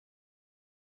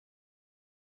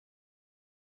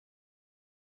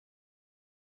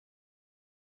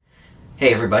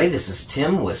Hey everybody, this is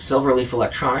Tim with Silverleaf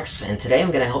Electronics, and today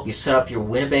I'm going to help you set up your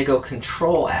Winnebago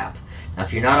Control app. Now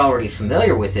if you're not already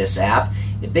familiar with this app,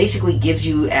 it basically gives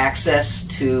you access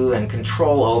to and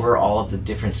control over all of the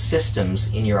different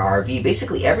systems in your RV.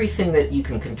 Basically everything that you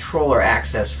can control or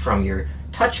access from your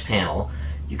touch panel,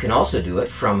 you can also do it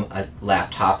from a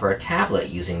laptop or a tablet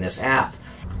using this app.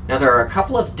 Now there are a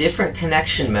couple of different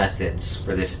connection methods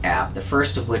for this app, the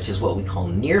first of which is what we call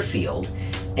near field,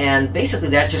 and basically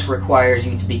that just requires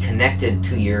you to be connected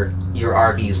to your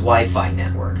RV's Wi-Fi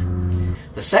network.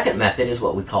 The second method is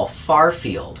what we call far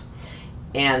field,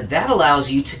 and that allows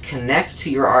you to connect to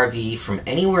your RV from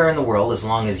anywhere in the world as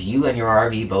long as you and your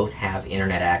RV both have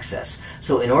internet access.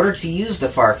 So in order to use the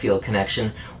far field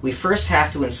connection, we first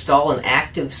have to install an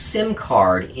active SIM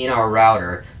card in our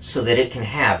router so that it can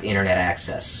have internet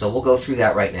access. So we'll go through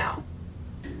that right now.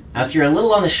 Now if you're a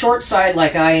little on the short side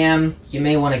like I am, you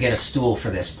may want to get a stool for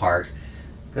this part,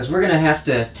 because we're going to have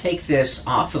to take this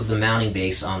off of the mounting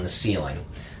base on the ceiling.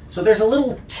 So there's a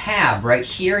little tab right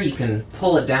here. You can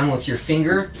pull it down with your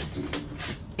finger,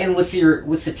 and with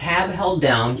the tab held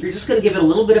down, you're just going to give it a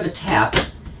little bit of a tap,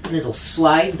 and it'll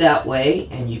slide that way,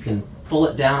 and you can pull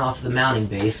it down off the mounting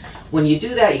base. When you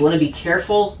do that, you want to be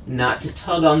careful not to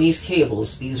tug on these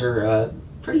cables. These are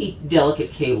pretty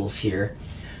delicate cables here.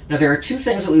 Now there are two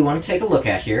things that we want to take a look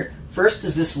at here. First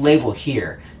is this label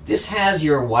here. This has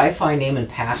your Wi-Fi name and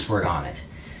password on it.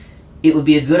 It would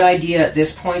be a good idea at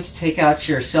this point to take out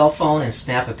your cell phone and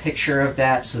snap a picture of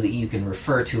that so that you can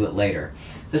refer to it later.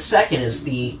 The second is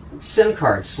the SIM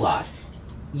card slot.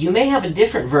 You may have a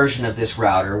different version of this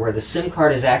router where the SIM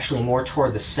card is actually more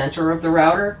toward the center of the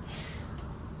router.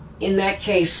 In that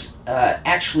case,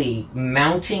 actually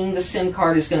mounting the SIM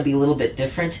card is going to be a little bit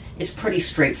different. It's pretty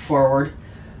straightforward.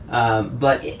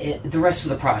 But the rest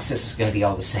of the process is going to be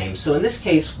all the same. So in this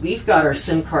case, we've got our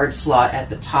SIM card slot at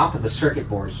the top of the circuit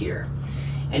board here.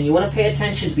 And you want to pay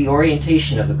attention to the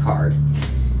orientation of the card.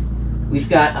 We've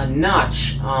got a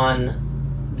notch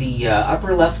on the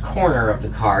upper left corner of the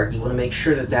card. You want to make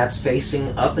sure that that's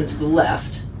facing up and to the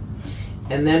left.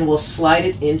 And then we'll slide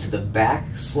it into the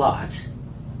back slot.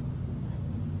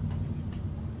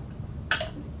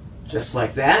 Just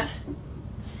like that.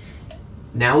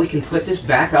 Now we can put this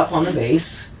back up on the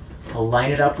base. I'll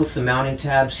line it up with the mounting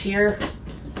tabs here,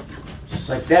 just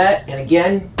like that, and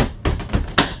again,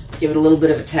 give it a little bit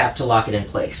of a tap to lock it in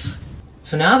place.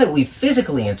 So now that we've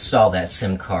physically installed that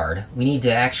SIM card, we need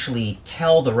to actually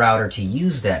tell the router to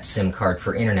use that SIM card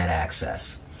for internet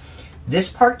access. This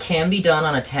part can be done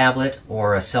on a tablet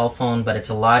or a cell phone, but it's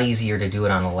a lot easier to do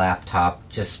it on a laptop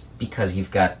just because you've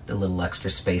got a little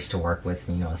extra space to work with,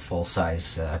 you know, a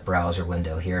full-size browser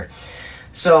window here.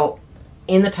 So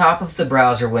in the top of the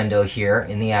browser window here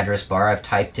in the address bar, I've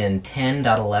typed in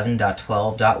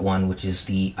 10.11.12.1, which is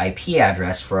the IP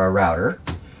address for our router.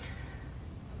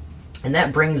 And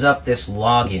that brings up this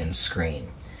login screen.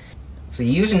 So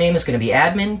the username is going to be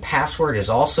admin, password is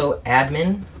also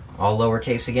admin, all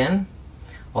lowercase again.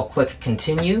 I'll click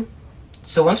continue.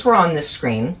 So once we're on this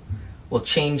screen, we'll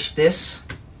change this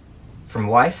from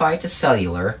Wi-Fi to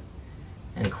cellular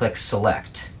and click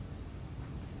select.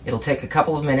 It'll take a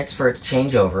couple of minutes for it to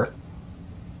change over.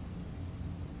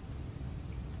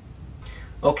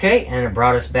 Okay, and it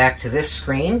brought us back to this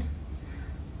screen.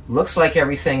 Looks like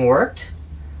everything worked.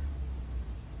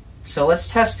 So let's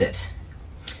test it.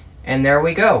 And there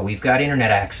we go, we've got internet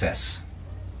access.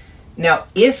 Now,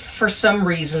 if for some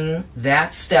reason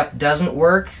that step doesn't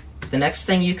work, the next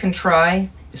thing you can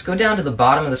try is go down to the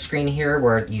bottom of the screen here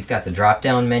where you've got the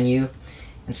drop-down menu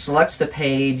and select the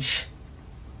page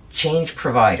Change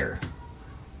Provider.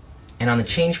 And on the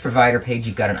Change Provider page,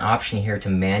 you've got an option here to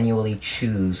manually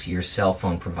choose your cell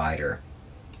phone provider.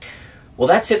 Well,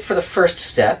 that's it for the first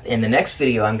step. In the next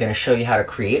video, I'm going to show you how to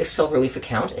create a Silverleaf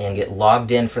account and get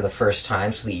logged in for the first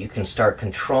time so that you can start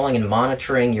controlling and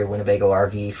monitoring your Winnebago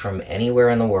RV from anywhere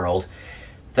in the world.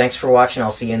 Thanks for watching.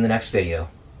 I'll see you in the next video.